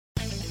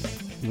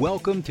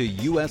Welcome to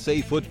USA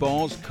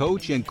Football's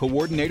Coach and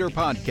Coordinator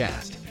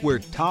Podcast, where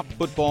top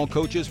football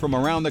coaches from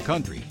around the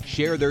country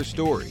share their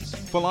stories,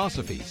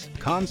 philosophies,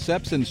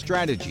 concepts, and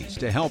strategies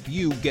to help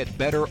you get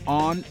better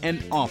on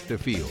and off the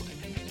field.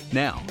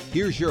 Now,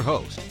 here's your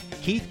host,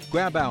 Keith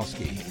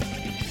Grabowski.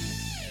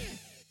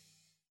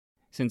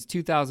 Since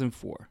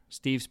 2004,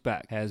 Steve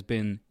Speck has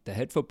been the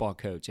head football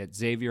coach at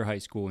Xavier High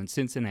School in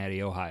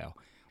Cincinnati, Ohio.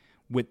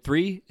 With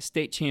 3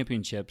 state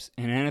championships,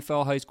 an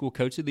NFL High School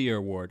Coach of the Year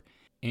award,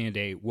 and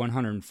a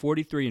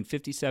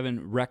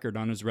 143-57 record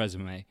on his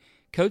resume,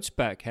 Coach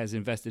Speck has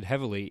invested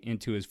heavily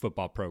into his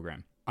football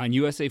program. On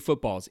USA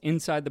Football's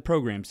Inside the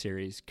Program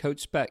series,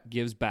 Coach Speck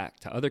gives back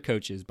to other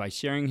coaches by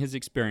sharing his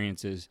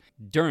experiences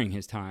during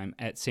his time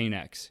at St.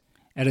 X.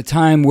 At a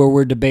time where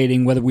we're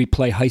debating whether we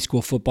play high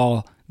school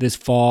football this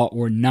fall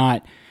or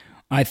not,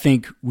 I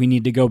think we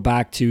need to go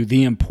back to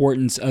the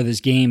importance of this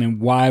game and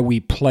why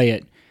we play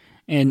it.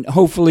 And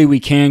hopefully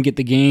we can get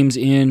the games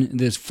in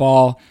this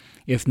fall.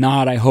 If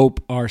not, I hope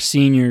our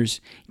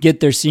seniors get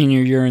their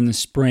senior year in the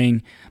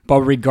spring.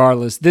 But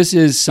regardless, this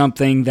is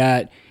something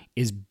that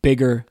is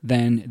bigger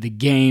than the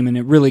game, and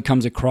it really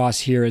comes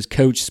across here as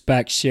Coach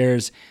Speck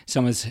shares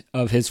some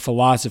of his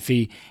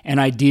philosophy and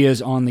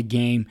ideas on the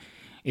game.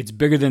 It's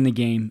bigger than the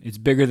game, it's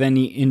bigger than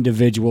the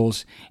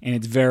individuals, and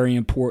it's very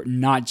important,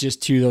 not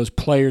just to those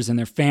players and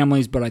their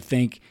families, but I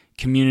think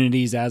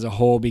communities as a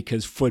whole,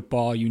 because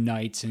football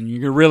unites, and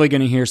you're really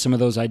going to hear some of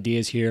those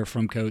ideas here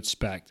from Coach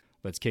Speck.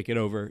 Let's kick it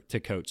over to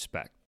Coach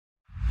Speck.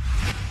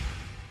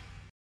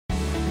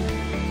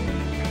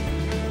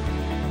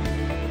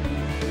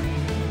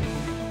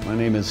 My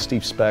name is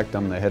Steve Speck.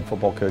 I'm the head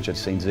football coach at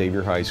St.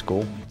 Xavier High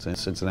School. It's in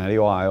Cincinnati,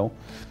 Ohio.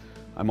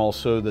 I'm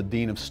also the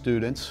Dean of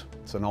Students.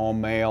 It's an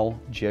all-male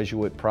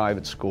Jesuit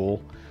private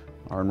school.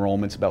 Our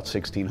enrollment's about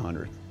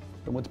 1,600.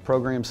 Been with the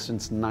program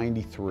since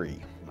 '93.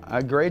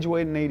 I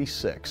graduated in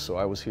 '86, so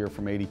I was here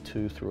from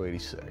 '82 through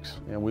 '86.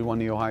 And we won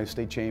the Ohio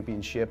State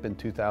Championship in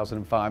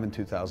 2005 and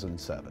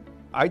 2007.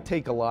 I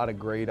take a lot of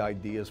great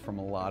ideas from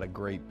a lot of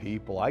great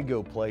people. I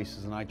go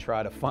places and I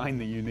try to find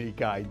the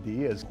unique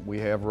ideas. We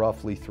have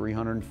roughly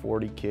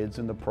 340 kids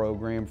in the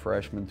program,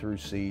 freshman through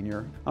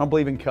senior. I don't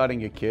believe in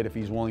cutting a kid if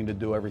he's willing to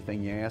do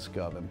everything you ask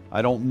of him.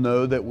 I don't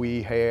know that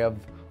we have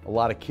a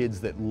lot of kids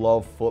that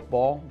love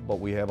football, but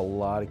we have a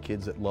lot of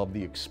kids that love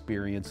the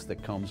experience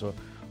that comes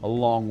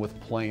along with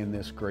playing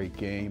this great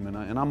game, and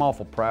I'm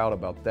awful proud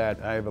about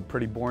that. I have a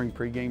pretty boring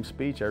pregame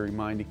speech. I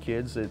remind the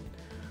kids that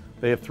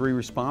they have 3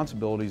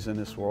 responsibilities in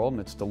this world,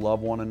 and it's to love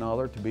one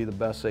another, to be the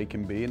best they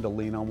can be, and to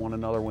lean on one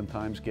another when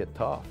times get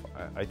tough.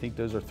 I think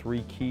those are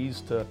 3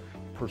 keys to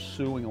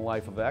pursuing a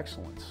life of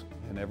excellence.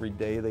 And every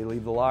day they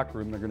leave the locker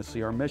room, they're going to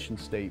see our mission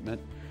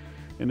statement,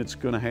 and it's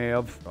going to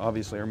have,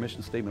 obviously, our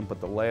mission statement, but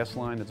the last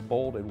line that's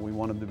bolded, we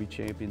want them to be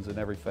champions in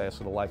every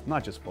facet of life,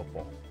 not just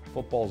football.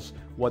 Football's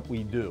what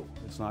we do,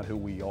 it's not who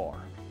we are,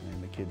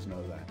 and the kids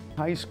know that.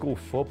 High school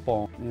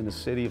football in the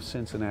city of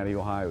Cincinnati,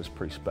 Ohio is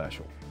pretty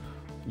special.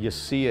 You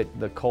see it,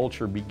 the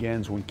culture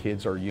begins when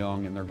kids are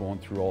young and they're going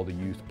through all the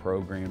youth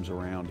programs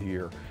around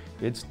here.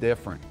 It's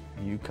different.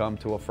 You come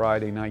to a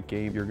Friday night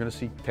game, you're going to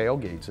see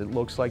tailgates. It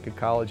looks like a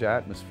college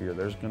atmosphere.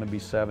 There's going to be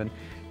 7,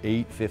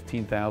 8,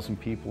 15,000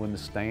 people in the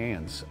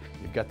stands.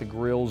 You've got the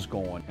grills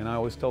going. And I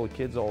always tell the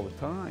kids all the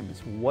time,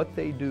 it's what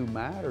they do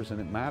matters, and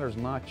it matters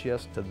not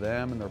just to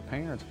them and their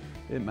parents,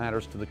 it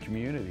matters to the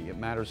community. It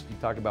matters, you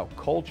talk about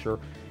culture,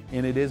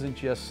 and it isn't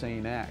just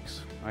St.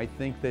 X. I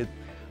think that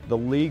the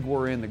league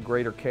we're in, the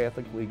Greater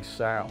Catholic League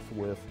South,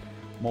 with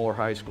Moeller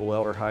High School,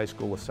 Elder High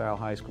School, LaSalle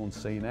High School, and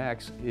St.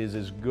 X, is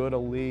as good a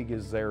league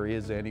as there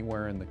is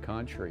anywhere in the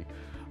country.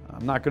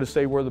 I'm not going to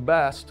say we're the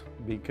best,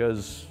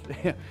 because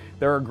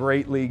there are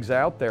great leagues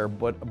out there,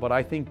 but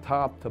I think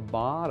top to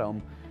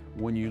bottom,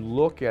 when you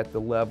look at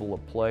the level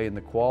of play and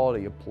the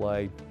quality of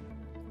play,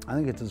 I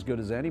think it's as good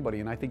as anybody,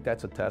 and I think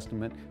that's a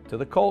testament to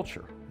the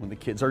culture. When the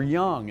kids are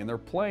young and they're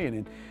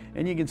playing,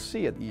 and you can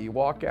see it. You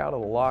walk out of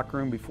the locker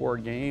room before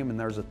a game and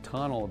there's a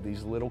tunnel of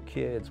these little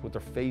kids with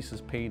their faces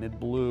painted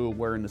blue,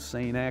 wearing the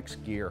St. X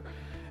gear,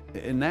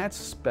 and that's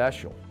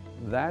special.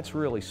 That's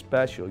really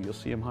special. You'll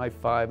see them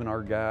high-fiving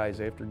our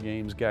guys after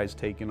games, guys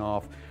taking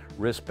off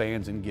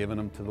wristbands and giving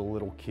them to the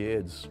little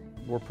kids.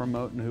 We're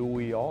promoting who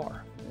we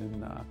are,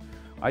 and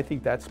I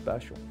think that's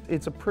special.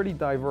 It's a pretty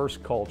diverse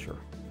culture.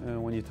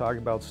 When you talk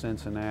about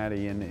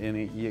Cincinnati,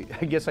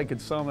 I guess I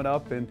could sum it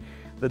up in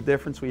the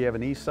difference we have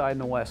an east side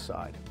and a west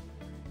side.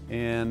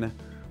 And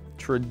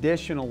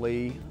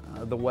traditionally,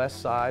 the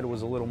west side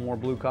was a little more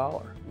blue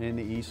collar, and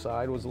the east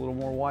side was a little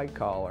more white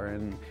collar.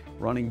 And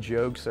running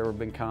jokes, there have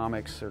been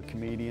comics or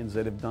comedians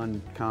that have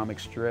done comic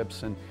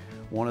strips, and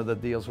one of the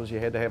deals was you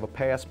had to have a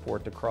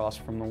passport to cross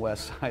from the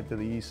west side to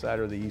the east side,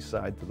 or the east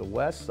side to the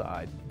west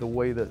side. The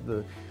way that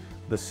the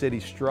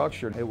city's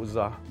structured, it was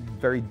a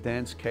very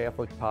dense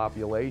Catholic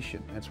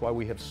population. That's why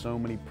we have so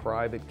many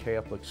private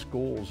Catholic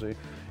schools.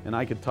 And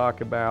I could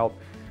talk about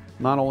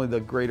not only the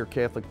Greater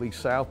Catholic League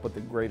South, but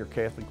the Greater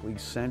Catholic League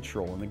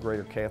Central and the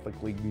Greater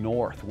Catholic League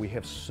North. We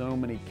have so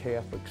many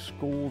Catholic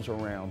schools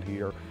around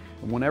here,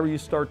 Whenever you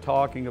start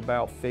talking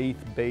about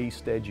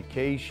faith-based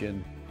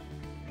education,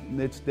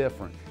 it's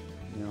different.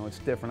 You know, it's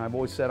different. I've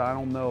always said I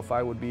don't know if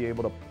I would be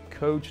able to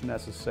coach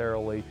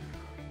necessarily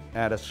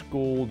at a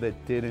school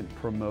that didn't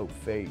promote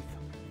faith.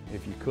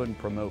 If you couldn't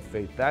promote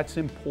faith, that's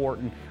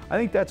important. I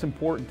think that's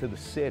important to the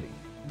city.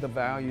 The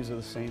values of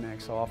the St.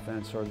 X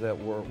offense are that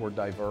we're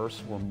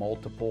diverse, we're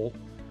multiple,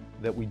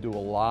 that we do a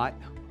lot.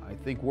 I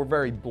think we're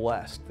very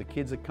blessed. The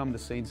kids that come to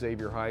St.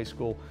 Xavier High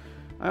School,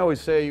 I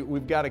always say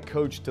we've got to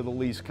coach to the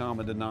least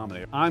common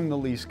denominator. I'm the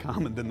least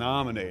common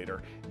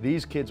denominator.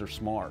 These kids are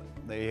smart.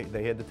 They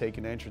had to take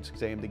an entrance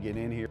exam to get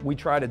in here. We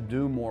try to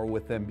do more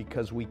with them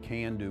because we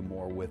can do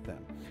more with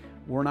them.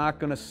 We're not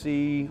going to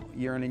see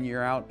year in and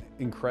year out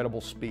incredible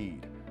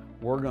speed.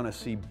 We're going to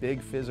see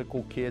big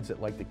physical kids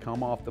that like to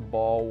come off the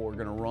ball. We're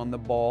going to run the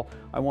ball.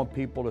 I want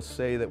people to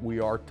say that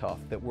we are tough,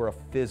 that we're a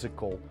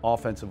physical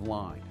offensive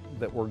line,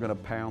 that we're going to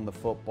pound the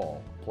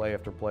football play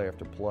after play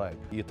after play.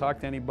 You talk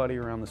to anybody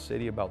around the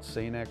city about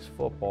St. X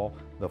football,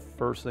 the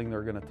first thing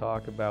they're going to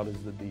talk about is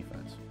the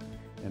defense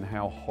and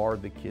how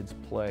hard the kids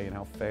play and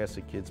how fast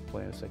the kids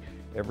play. And say,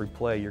 every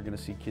play you're going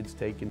to see kids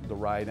taking the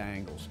right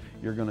angles.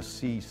 You're going to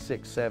see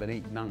 6, 7,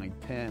 8, 9,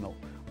 10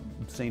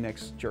 St.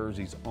 X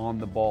jerseys on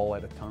the ball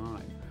at a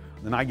time.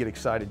 And I get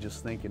excited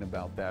just thinking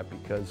about that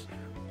because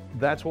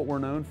that's what we're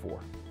known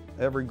for.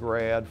 Every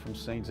grad from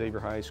St. Xavier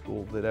High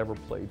School that ever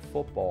played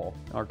football,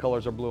 our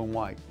colors are blue and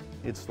white.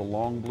 It's the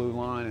long blue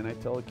line, and I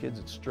tell the kids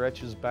it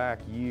stretches back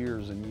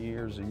years and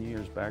years and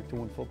years back to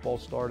when football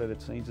started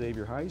at St.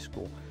 Xavier High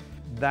School.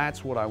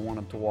 That's what I want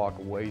them to walk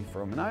away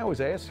from. And I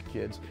always ask the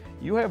kids,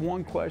 you have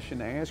one question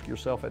to ask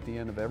yourself at the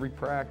end of every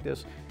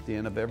practice, at the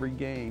end of every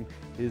game,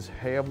 is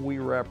have we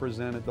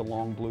represented the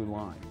long blue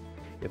line?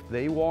 If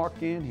they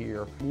walk in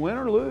here, win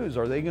or lose,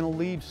 are they going to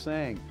leave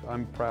saying,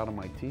 I'm proud of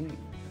my team?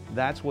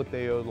 That's what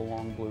they owe the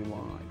long blue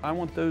line. I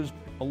want those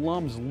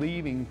alums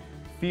leaving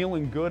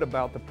feeling good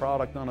about the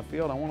product on the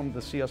field. I want them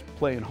to see us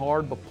playing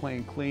hard but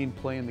playing clean,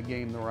 playing the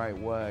game the right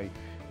way.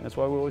 And that's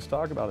why we always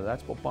talk about it.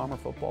 That's what Bomber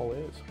football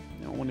is.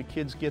 You know, when the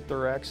kids get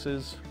their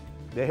X's,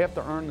 they have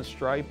to earn the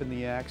stripe and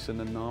the X and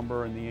the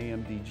number and the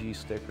AMDG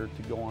sticker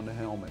to go on the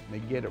helmet.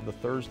 And they get it the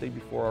Thursday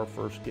before our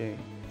first game.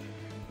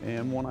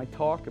 And when I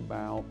talk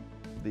about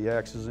the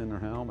X's in their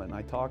helmet and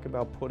I talk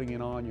about putting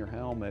it on your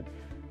helmet,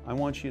 I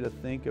want you to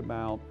think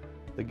about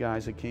the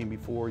guys that came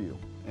before you.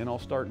 And I'll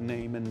start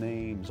naming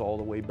names all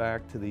the way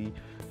back to the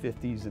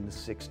 50s and the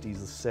 60s,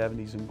 the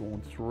 70s, and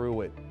going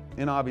through it.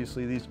 And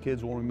obviously these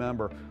kids will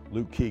remember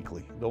Luke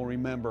Kuechly. They'll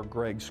remember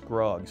Greg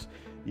Scruggs.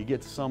 You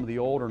get to some of the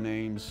older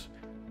names,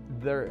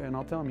 and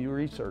I'll tell them, you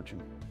research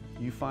them.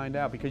 You find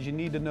out, because you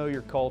need to know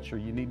your culture,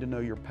 you need to know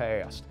your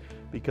past,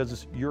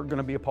 because you're going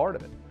to be a part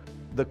of it.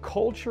 The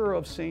culture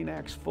of St.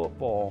 X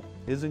football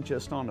isn't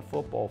just on the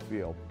football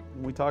field.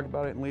 We talk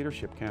about it in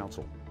Leadership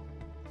Council.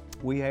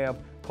 We have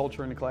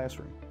culture in the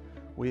classroom.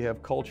 We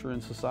have culture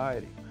in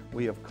society.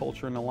 We have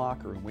culture in the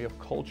locker room. We have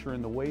culture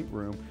in the weight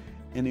room.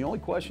 And the only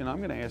question I'm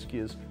going to ask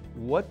you is,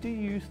 what do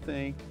you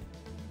think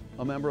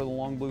a member of the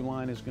long blue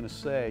line is going to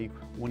say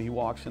when he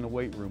walks in the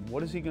weight room?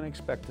 What is he going to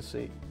expect to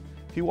see?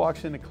 If he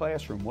walks in the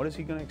classroom, what is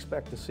he going to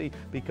expect to see?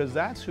 Because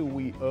that's who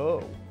we owe.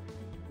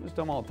 I just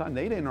tell them all the time,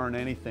 they didn't earn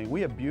anything.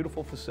 We have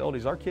beautiful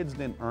facilities. Our kids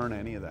didn't earn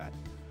any of that.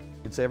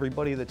 It's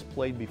everybody that's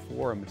played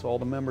before them. It's all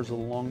the members of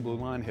the long blue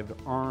line have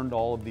earned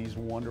all of these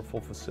wonderful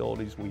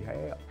facilities we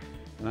have.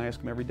 And I ask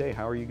them every day,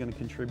 how are you going to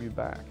contribute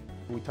back?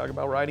 We talk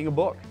about writing a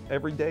book.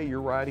 Every day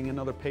you're writing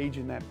another page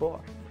in that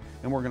book.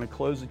 And we're going to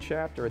close a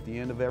chapter at the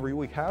end of every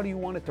week. How do you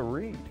want it to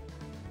read?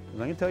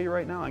 And I can tell you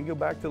right now, I can go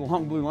back to the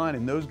long blue line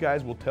and those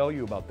guys will tell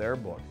you about their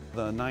book.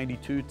 The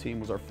 92 team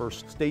was our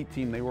first state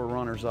team. They were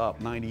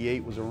runners-up.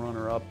 98 was a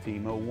runner-up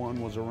team.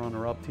 01 was a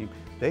runner-up team.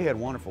 They had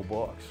wonderful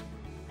books.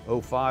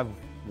 05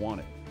 won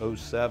it.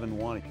 07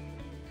 won it.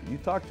 You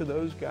talk to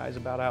those guys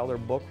about how their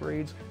book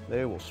reads,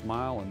 they will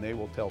smile and they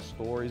will tell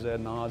stories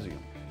ad nauseum.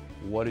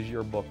 What is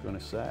your book going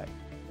to say?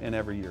 And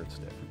every year it's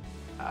different.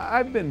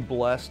 I've been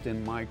blessed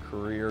in my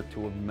career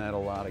to have met a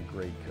lot of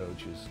great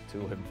coaches,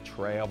 to have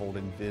traveled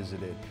and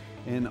visited.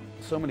 And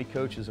so many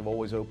coaches have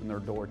always opened their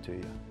door to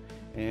you.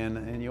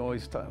 And you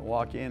always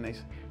walk in, they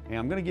say, hey,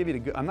 I'm going to give you the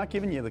good, I'm not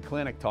giving you the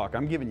clinic talk,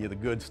 I'm giving you the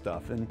good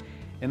stuff.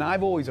 And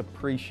I've always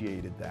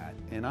appreciated that.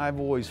 And I've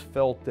always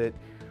felt that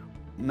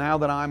now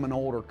that I'm an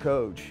older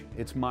coach,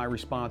 it's my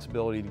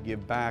responsibility to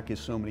give back as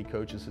so many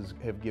coaches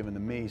have given to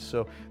me.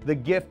 So the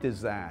gift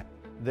is that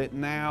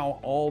now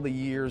all the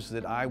years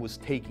that I was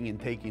taking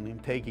and taking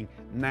and taking,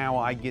 now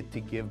I get to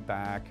give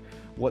back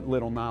what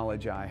little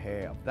knowledge I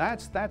have.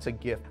 That's a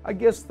gift. I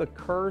guess the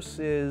curse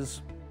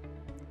is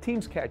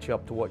teams catch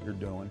up to what you're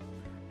doing.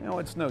 You know,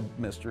 it's no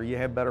mystery. You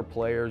have better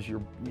players,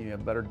 you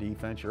have better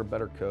defense, you're a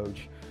better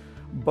coach.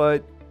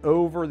 But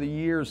over the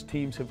years,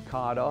 teams have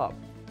caught up.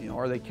 You know,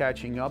 are they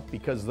catching up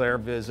because they're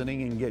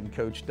visiting and getting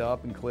coached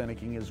up and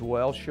clinicking as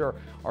well? Sure.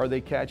 Are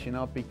they catching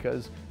up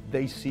because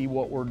they see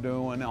what we're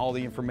doing, all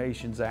the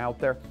information's out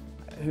there?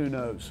 Who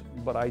knows?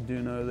 But I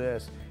do know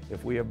this.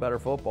 If we have better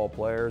football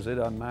players, it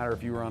doesn't matter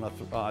if you run a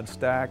odd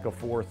stack, a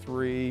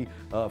 4-3,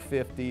 a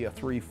 50, a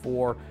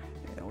 3-4.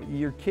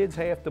 Your kids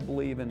have to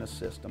believe in the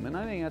system. And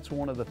I think that's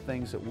one of the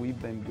things that we've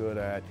been good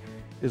at,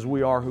 is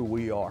we are who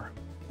we are.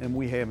 And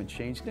we haven't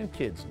changed. And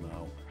kids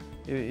know.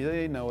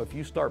 They know if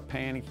you start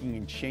panicking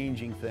and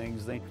changing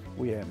things,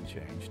 we haven't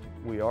changed.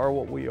 We are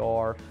what we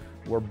are.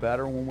 We're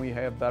better when we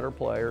have better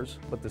players,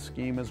 but the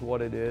scheme is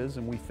what it is,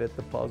 and we fit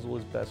the puzzle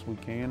as best we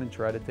can and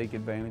try to take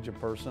advantage of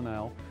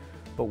personnel.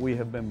 But we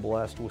have been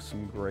blessed with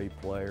some great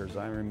players.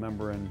 I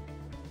remember in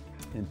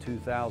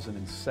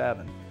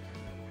 2007,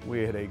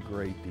 we had a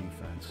great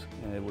defense,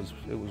 and it was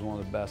one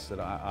of the best that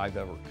I've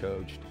ever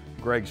coached.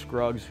 Greg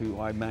Scruggs,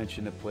 who I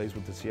mentioned that plays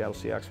with the Seattle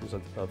Seahawks, was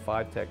a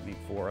 5 technique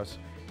for us,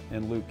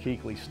 and Luke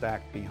Kuechly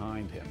stacked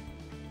behind him.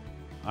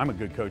 I'm a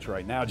good coach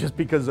right now just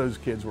because those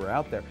kids were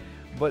out there.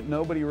 But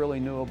nobody really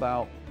knew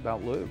about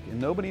Luke, and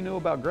nobody knew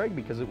about Greg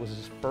because it was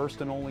his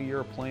first and only year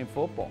of playing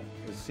football,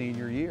 his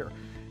senior year.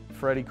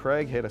 Freddie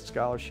Craig had a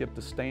scholarship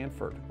to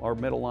Stanford. Our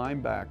middle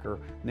linebacker,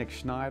 Nick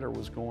Schneider,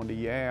 was going to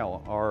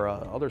Yale. Our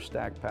other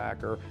stack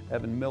packer,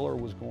 Evan Miller,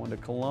 was going to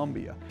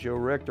Columbia. Joe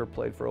Richter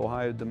played for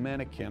Ohio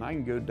Dominican. I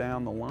can go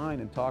down the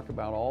line and talk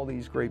about all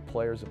these great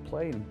players that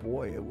played, and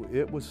boy,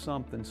 it was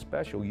something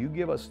special. You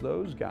give us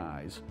those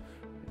guys,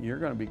 you're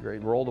going to be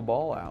great. Roll the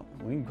ball out.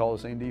 We can call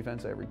the same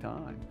defense every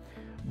time.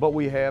 But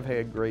we have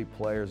had great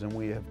players, and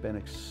we have been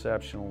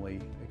exceptionally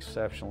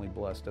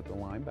blessed at the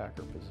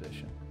linebacker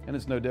position. And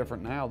it's no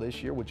different now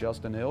this year with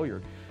Justin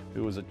Hilliard,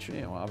 who was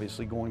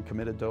obviously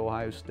committed to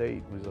Ohio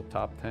State, who's a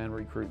top 10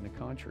 recruit in the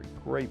country.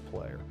 Great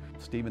player.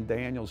 Stephen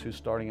Daniels, who's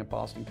starting at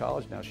Boston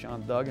College now.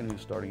 Sean Duggan, who's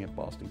starting at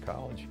Boston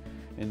College.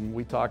 And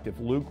we talked, if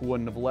Luke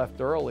wouldn't have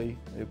left early,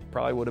 it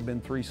probably would have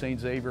been 3 St.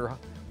 Xavier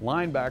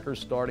linebackers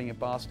starting at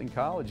Boston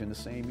College in the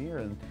same year.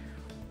 And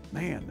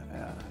man,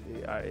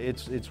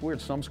 it's weird.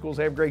 Some schools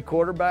have great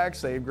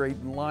quarterbacks, they have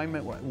great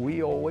linemen.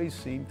 We always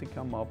seem to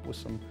come up with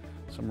some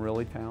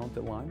really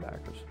talented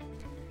linebackers.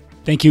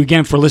 Thank you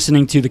again for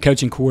listening to the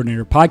Coaching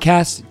Coordinator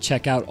Podcast.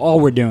 Check out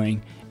all we're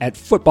doing at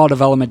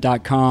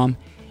footballdevelopment.com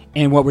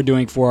and what we're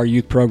doing for our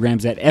youth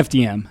programs at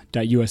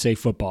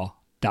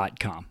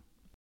fdm.usafootball.com.